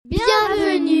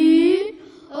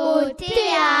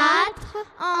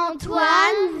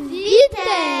Antoine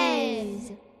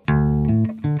Vitesse.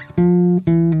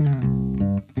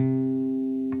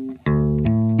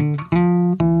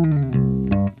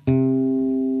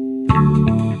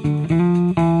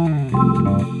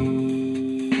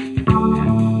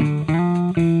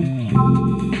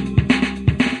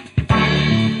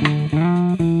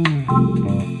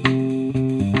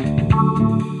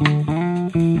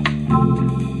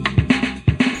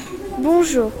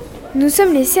 Bonjour, nous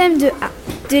sommes les CM2A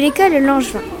de l'école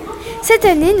Langevin. Cette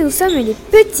année, nous sommes les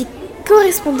Petits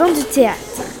Correspondants du théâtre.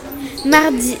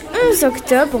 Mardi 11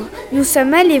 octobre, nous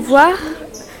sommes allés voir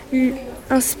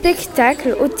un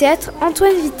spectacle au théâtre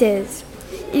Antoine Vitesse.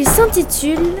 Il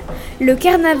s'intitule « Le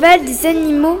Carnaval des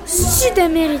animaux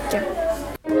sud-américains ».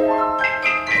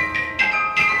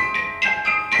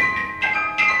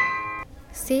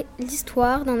 C'est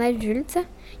l'histoire d'un adulte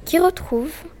qui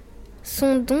retrouve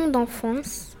son don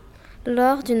d'enfance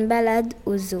lors d'une balade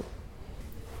au zoo.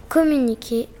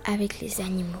 Communiquer avec les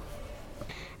animaux.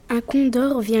 Un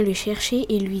condor vient le chercher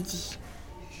et lui dit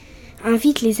 «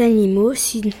 Invite les animaux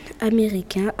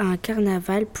sud-américains à un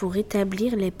carnaval pour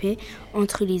rétablir la paix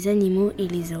entre les animaux et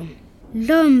les hommes. »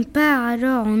 L'homme part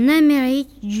alors en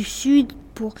Amérique du Sud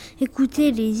pour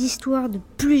écouter les histoires de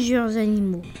plusieurs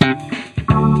animaux.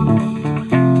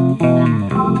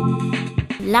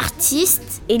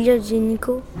 L'artiste, Elliot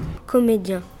Génico,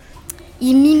 comédien.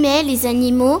 il mimait les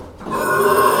animaux.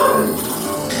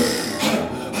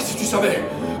 Si tu savais,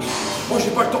 moi j'ai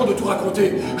pas le temps de tout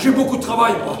raconter. J'ai beaucoup de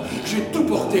travail, moi. J'ai tout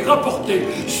porté, rapporté,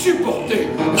 supporté.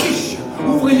 Riche,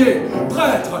 ouvrier,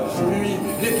 prêtre. Puis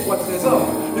les 3 trésors,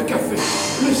 le café,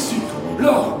 le sucre,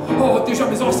 l'or. Oh, déjà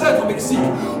mes ancêtres au Mexique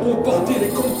ont porté les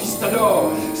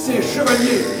conquistadors. Ces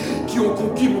chevaliers qui ont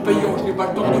conquis mon pays. Oh, je n'ai pas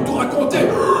le temps de tout raconter.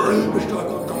 Mais je te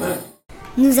raconte quand même.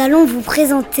 Nous allons vous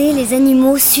présenter les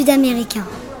animaux sud-américains.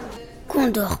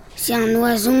 Condor, c'est un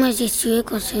oiseau majestueux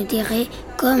considéré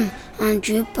comme un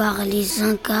dieu par les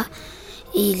Incas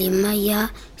et les Mayas.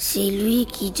 C'est lui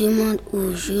qui demande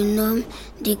aux jeunes hommes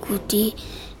d'écouter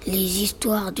les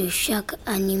histoires de chaque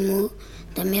animal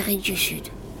d'Amérique du Sud.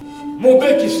 Mon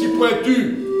bec est si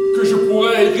pointu que je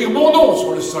pourrais écrire mon nom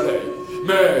sur le soleil.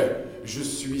 Mais je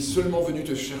suis seulement venu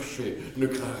te chercher, ne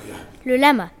crains rien. Le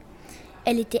lama.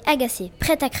 Elle était agacée,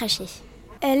 prête à cracher.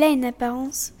 Elle a une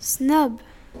apparence snob.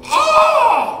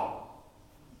 Ah!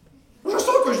 Je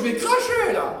sens que je vais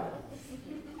cracher, là.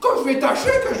 Quand je vais tâcher,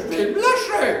 que je vais me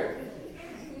lâcher.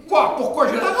 Quoi? Pourquoi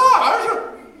j'ai la rage?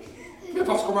 Mais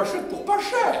parce qu'on m'achète pour pas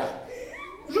cher.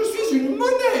 Je suis une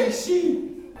monnaie ici.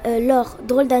 Leurs,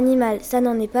 drôle d'animal, ça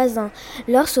n'en est pas un.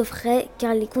 Leurs s'offrait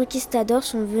car les conquistadors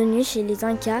sont venus chez les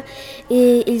Incas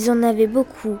et ils en avaient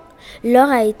beaucoup. Leurs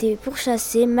a été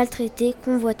pourchassé, maltraité,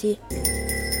 convoité.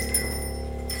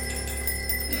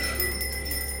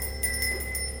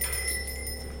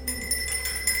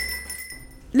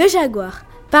 Le jaguar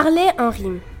parlait en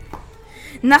rime.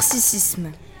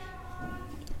 Narcissisme.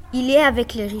 Il est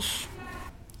avec les riches.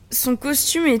 Son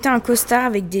costume était un costard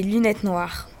avec des lunettes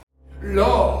noires.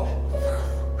 L'or,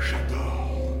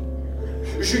 j'adore.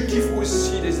 Je kiffe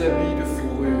aussi les habits de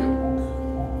fourrure.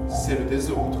 C'est le des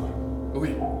autres. Oui,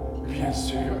 bien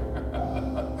sûr.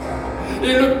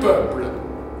 Et le peuple.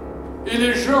 Et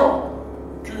les gens.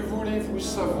 Que voulez-vous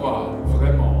savoir,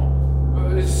 vraiment?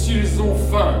 S'ils ont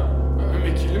faim,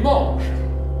 mais qu'ils mangent.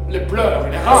 Les pleurs et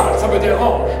les râles, ça me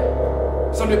dérange.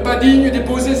 Ça n'est pas digne des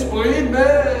beaux esprits,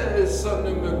 mais ça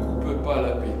ne me coupe pas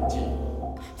l'appétit.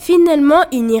 Finalement,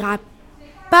 il n'ira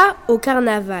pas au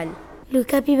carnaval. Le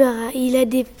capybara, il a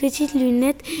des petites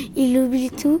lunettes, il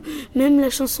oublie tout, même la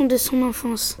chanson de son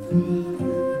enfance.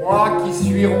 Moi qui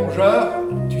suis rongeur,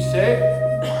 tu sais,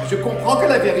 je comprends que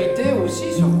la vérité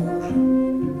aussi se rouge.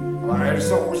 Ouais, elle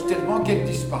se rouge tellement qu'elle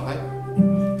disparaît.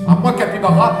 À moi,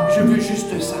 capybara, je veux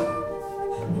juste ça.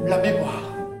 La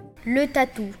mémoire. Le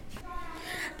tatou.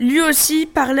 Lui aussi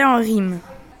parlait en rime.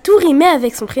 Tout rimait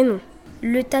avec son prénom.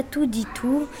 Le tatou dit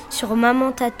tout. Sur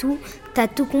maman tatou, t'as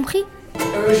tout compris?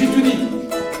 J'ai tout dit.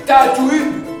 T'as tout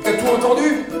eu? T'as tout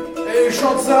entendu? Et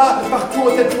chante ça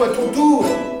partout, tête-toi à ton tour.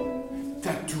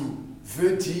 Tatou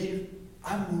veut dire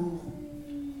amour.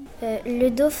 Le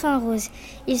dauphin rose,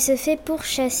 il se fait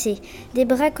pourchasser. Des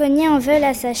braconniers en veulent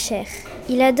à sa chair.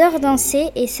 Il adore danser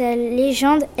et sa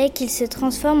légende est qu'il se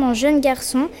transforme en jeune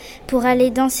garçon pour aller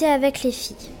danser avec les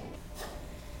filles.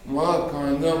 Moi, quand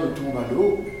un homme tombe à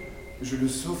l'eau, je le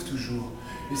sauve toujours.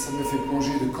 Et ça me fait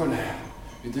plonger de colère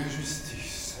et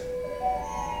d'injustice.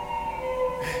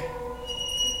 Mais,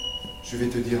 je vais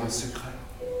te dire un secret.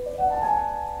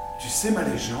 Tu sais ma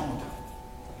légende?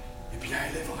 Eh bien,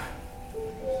 elle est vraie.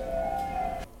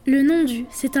 Le nondu,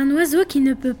 c'est un oiseau qui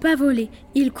ne peut pas voler.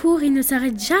 Il court, il ne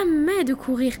s'arrête jamais de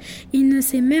courir. Il ne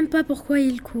sait même pas pourquoi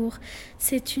il court.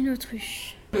 C'est une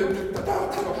autruche. Très dangereux,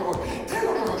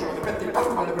 je le répète, il passe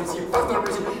devant la police,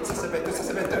 ça s'appelle,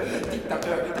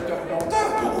 dictateur, menteur,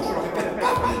 je le répète,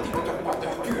 dictateur,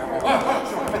 menteur, tueur,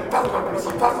 je le répète, passe devant la police,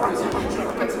 je le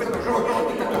répète, c'est très dangereux,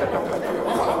 dictateur, menteur, tueur.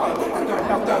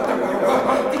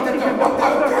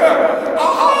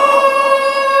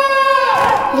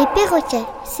 Les perroquets,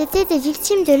 c'étaient des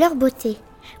victimes de leur beauté.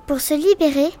 Pour se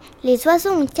libérer, les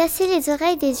oiseaux ont cassé les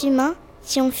oreilles des humains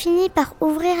qui ont fini par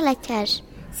ouvrir la cage.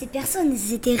 Ces personnes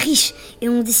étaient riches et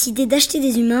ont décidé d'acheter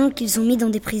des humains qu'ils ont mis dans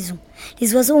des prisons.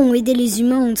 Les oiseaux ont aidé les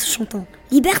humains en chantant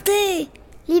 « Liberté !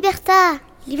 Liberta!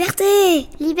 Liberté !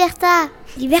 Liberta!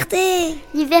 Liberté !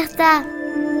 Liberta !»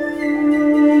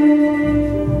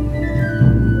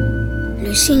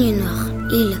 Le cygne noir,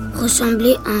 il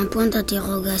ressemblait à un point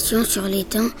d'interrogation sur les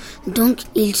temps, donc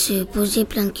il se posait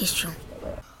plein de questions.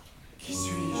 Qui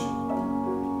suis-je?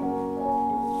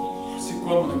 C'est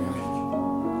quoi mon Amérique?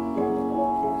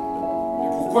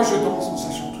 Pourquoi je danse en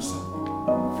sachant tout ça?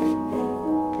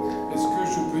 Est-ce que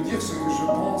je peux dire ce que je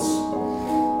pense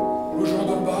aux gens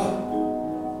d'en bas,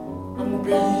 à mon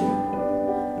pays?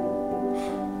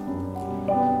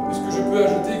 Est-ce que je peux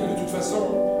ajouter que de toute façon,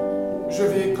 je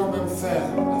vais quand même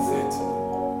faire la fête?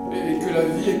 Et que la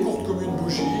vie est courte comme une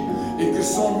bougie, et que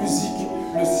sans musique,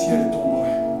 le ciel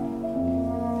tomberait.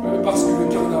 Parce que le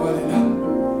carnaval est là.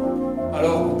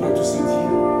 Alors on peut tout se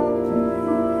dire.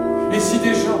 Et si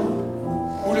des gens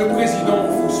où le président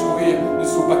au faux sourire ne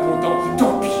sont pas contents,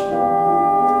 tant pis.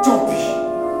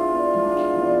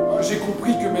 J'ai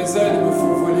compris que mes ailes me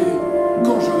font voler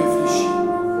quand je réfléchis,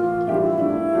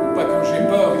 pas quand j'ai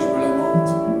peur et je me lamente.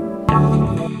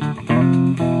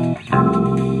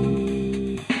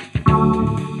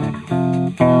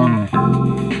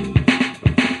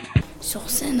 Sur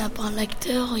scène, à part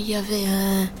l'acteur, il y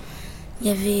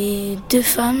avait 2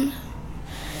 femmes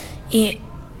et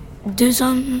 2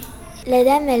 hommes. La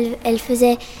dame, elle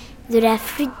faisait de la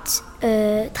flûte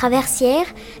traversière,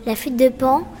 la flûte de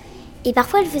Pan, et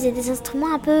parfois elle faisait des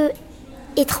instruments un peu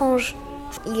étranges.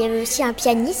 Il y avait aussi un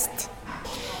pianiste,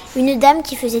 une dame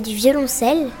qui faisait du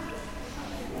violoncelle,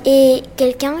 et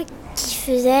quelqu'un qui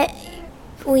faisait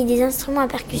des instruments à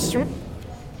percussion.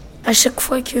 À chaque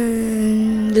fois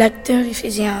que l'acteur il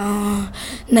faisait un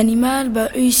animal,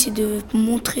 eux ils essaient de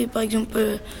montrer par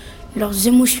exemple leurs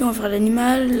émotions envers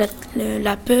l'animal,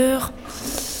 la peur,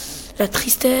 la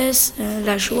tristesse,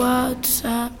 la joie, tout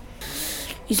ça.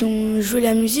 Ils ont joué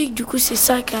la musique, du coup c'est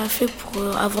ça qui a fait pour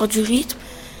avoir du rythme.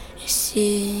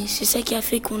 Et c'est ça qui a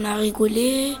fait qu'on a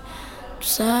rigolé, tout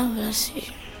ça, voilà,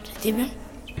 c'était bien.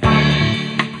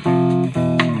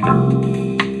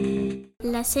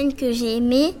 La scène que j'ai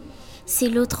aimée, c'est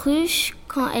l'autruche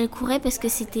quand elle courait parce que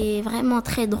c'était vraiment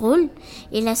très drôle.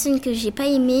 Et la scène que j'ai pas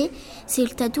aimée, c'est le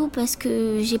tatou parce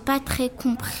que j'ai pas très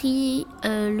compris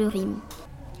le rime.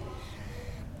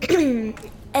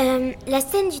 La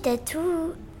scène du tatou,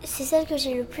 c'est celle que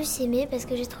j'ai le plus aimée parce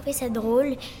que j'ai trouvé ça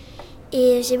drôle.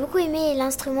 Et j'ai beaucoup aimé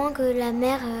l'instrument que la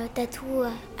mère tatou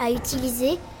a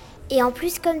utilisé. Et en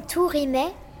plus, comme tout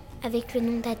rimait avec le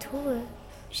nom tatou,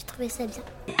 j'ai trouvé ça bien.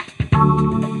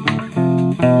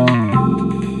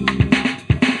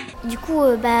 Du coup,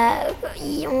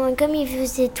 comme il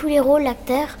faisait tous les rôles,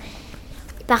 l'acteur,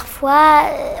 parfois,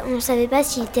 on ne savait pas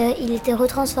s'il était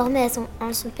retransformé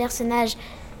en son personnage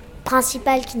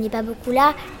principal qui n'est pas beaucoup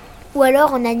là, ou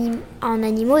alors en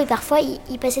animaux, et parfois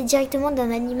il passait directement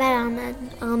d'un animal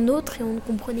à un autre et on ne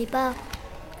comprenait pas.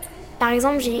 Par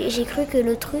exemple, j'ai cru que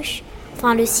l'autruche,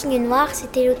 le cygne noir,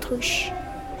 c'était l'autruche,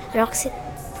 alors que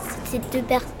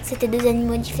c'était 2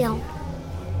 animaux différents.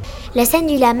 La scène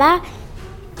du lama,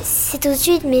 c'est au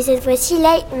sud, mais cette fois-ci,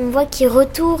 là, on voit qu'il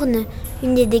retourne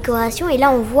une des décorations, et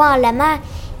là, on voit un lama,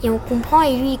 et on comprend,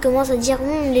 et lui, il commence à dire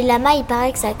 « les lamas, il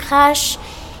paraît que ça crache »,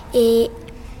 et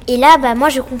là, moi,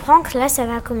 je comprends que là, ça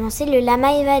va commencer, le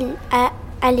lama, il va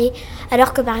aller.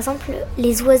 Alors que, par exemple,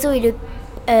 les oiseaux et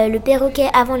le perroquet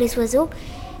avant les oiseaux,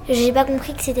 j'ai pas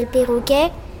compris que c'était le perroquet,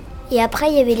 et après,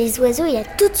 il y avait les oiseaux, il a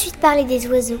tout de suite parlé des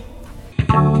oiseaux.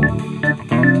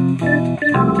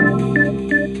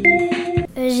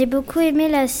 J'ai beaucoup aimé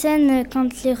la scène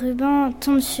quand les rubans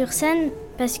tombent sur scène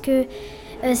parce que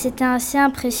c'était assez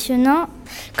impressionnant.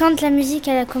 Quand la musique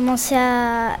elle a commencé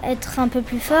à être un peu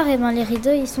plus fort, et les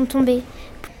rideaux ils sont tombés.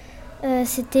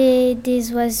 C'était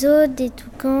des oiseaux, des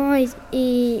toucans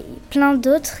et plein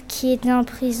d'autres qui étaient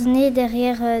emprisonnés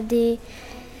derrière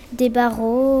des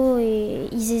barreaux et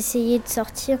ils essayaient de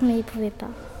sortir mais ils ne pouvaient pas.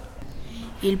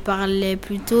 Il parlait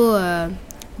plutôt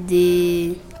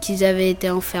des qu'ils avaient été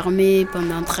enfermés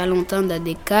pendant très longtemps dans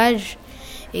des cages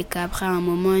et qu'après un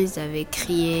moment ils avaient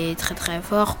crié très très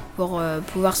fort pour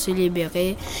pouvoir se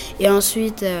libérer. Et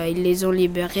ensuite ils les ont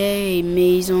libérés,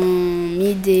 mais ils ont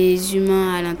mis des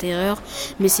humains à l'intérieur,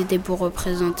 mais c'était pour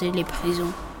représenter les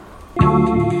prisons.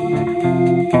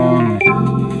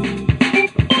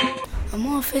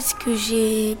 Moi en fait ce que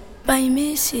j'ai pas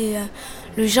aimé c'est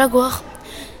le jaguar.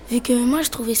 Vu que moi je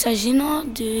trouvais ça gênant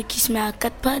qu'il se met à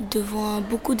quatre pattes devant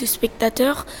beaucoup de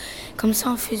spectateurs, comme ça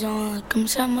en faisant comme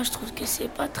ça, moi je trouve que c'est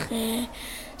pas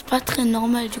très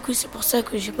normal. Du coup c'est pour ça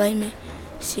que j'ai pas aimé.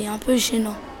 C'est un peu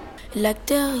gênant.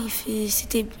 L'acteur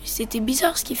c'était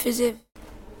bizarre ce qu'il faisait.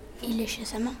 Il léchait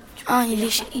sa main. Ah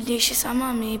il léchait sa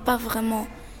main mais pas vraiment.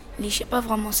 Il léchait pas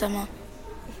vraiment sa main.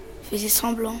 Il faisait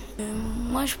semblant.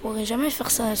 Moi je pourrais jamais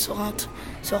faire ça sur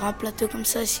un plateau comme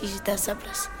ça si j'étais à sa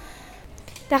place.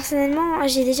 Personnellement,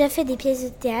 j'ai déjà fait des pièces de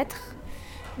théâtre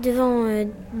devant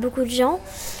beaucoup de gens.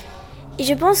 Et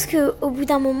je pense qu'au bout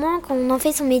d'un moment, quand on en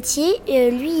fait son métier,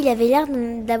 lui, il avait l'air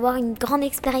d'avoir une grande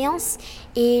expérience.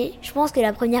 Et je pense que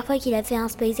la première fois qu'il a fait un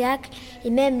spectacle, et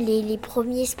même les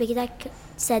premiers spectacles,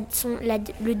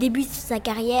 le début de sa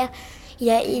carrière, il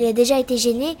a déjà été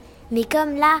gêné. Mais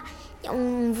comme là,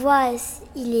 on voit,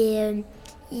 il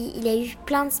a eu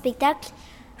plein de spectacles.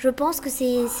 Je pense que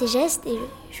ses gestes, et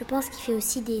je pense qu'il fait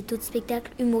aussi d'autres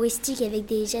spectacles humoristiques avec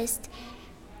des gestes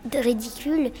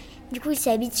ridicules. Du coup, il s'est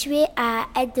habitué à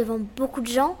être devant beaucoup de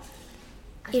gens.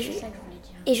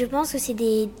 Et je pense que c'est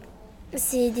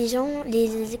des gens,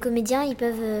 les comédiens, ils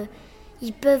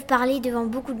peuvent parler devant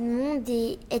beaucoup de monde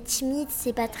et être timide,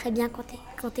 c'est pas très bien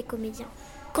quand t'es comédien.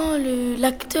 Quand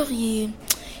l'acteur il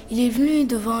est venu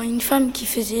devant une femme qui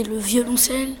faisait le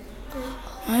violoncelle,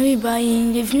 ah oui,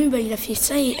 il est venu, il a fait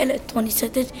ça et elle a tourné sa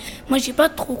tête. Moi, j'ai pas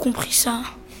trop compris ça.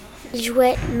 Il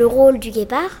jouait le rôle du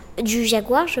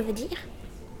jaguar, je veux dire.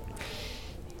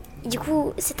 Du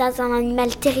coup, c'est un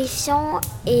animal terrifiant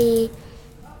et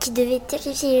qui devait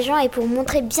terrifier les gens. Et pour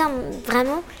montrer bien,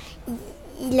 vraiment,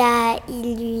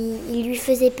 il lui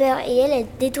faisait peur et elle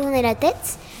détournait la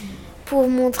tête pour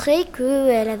montrer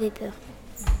qu'elle avait peur.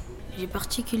 J'ai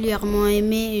particulièrement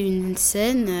aimé une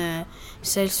scène,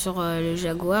 celle sur le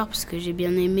jaguar, parce que j'ai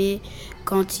bien aimé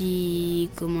quand il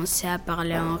commençait à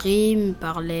parler en rime, il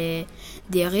parlait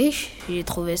des riches. J'ai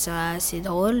trouvé ça assez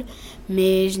drôle,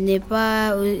 mais je n'ai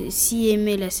pas aussi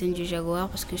aimé la scène du jaguar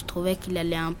parce que je trouvais qu'il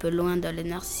allait un peu loin dans le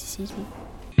narcissisme.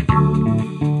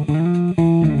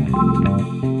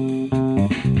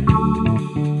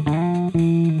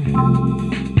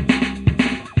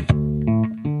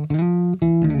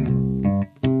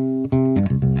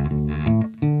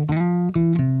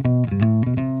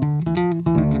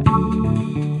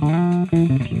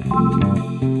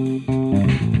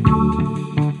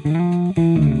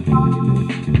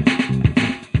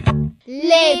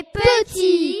 Les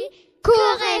petits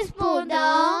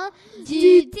correspondants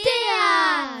du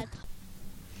théâtre.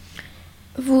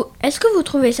 Est-ce que vous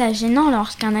trouvez ça gênant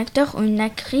lorsqu'un acteur ou une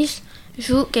actrice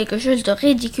joue quelque chose de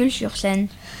ridicule sur scène?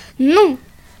 Non!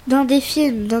 Dans des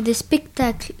films, dans des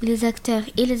spectacles, les acteurs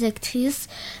et les actrices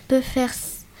peuvent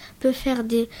faire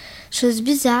des choses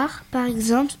bizarres. Par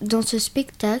exemple, dans ce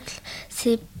spectacle,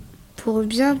 c'est pour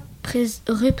bien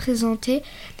représenter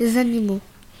les animaux.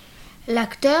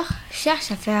 L'acteur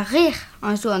cherche à faire rire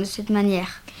en jouant de cette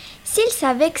manière. S'il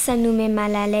savait que ça nous met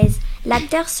mal à l'aise,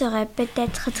 l'acteur serait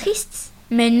peut-être triste.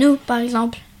 Mais nous, par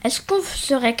exemple, est-ce qu'on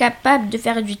serait capable de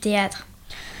faire du théâtre?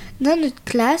 Dans notre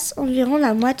classe, environ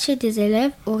la moitié des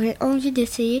élèves auraient envie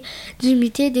d'essayer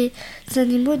d'imiter des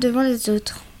animaux devant les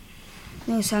autres.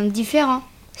 Nous sommes différents.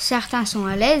 Certains sont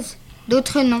à l'aise,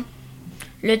 d'autres non.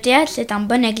 Le théâtre, c'est un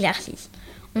bon exercice.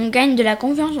 On gagne de la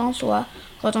confiance en soi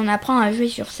quand on apprend à jouer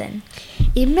sur scène.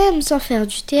 Et même sans faire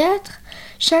du théâtre,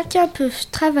 chacun peut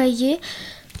travailler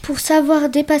pour savoir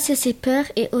dépasser ses peurs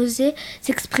et oser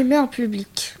s'exprimer en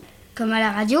public. Comme à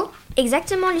la radio?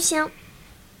 Exactement, Lucien.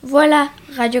 Voilà,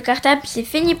 Radio Cartable, c'est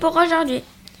fini pour aujourd'hui.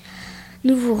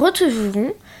 Nous vous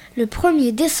retrouverons le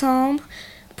 1er décembre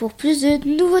pour plus de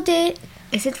nouveautés.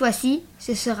 Et cette fois-ci,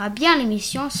 ce sera bien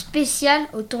l'émission spéciale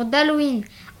autour d'Halloween.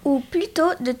 Ou plutôt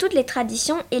de toutes les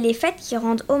traditions et les fêtes qui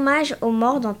rendent hommage aux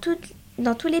morts dans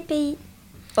tous les pays.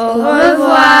 Au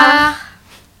revoir.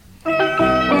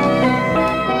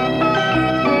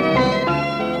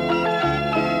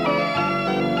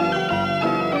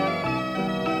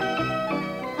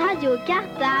 Radio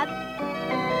Cartable.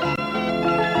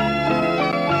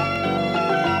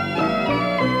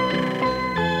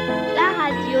 La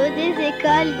radio des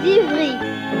écoles d'Ivry.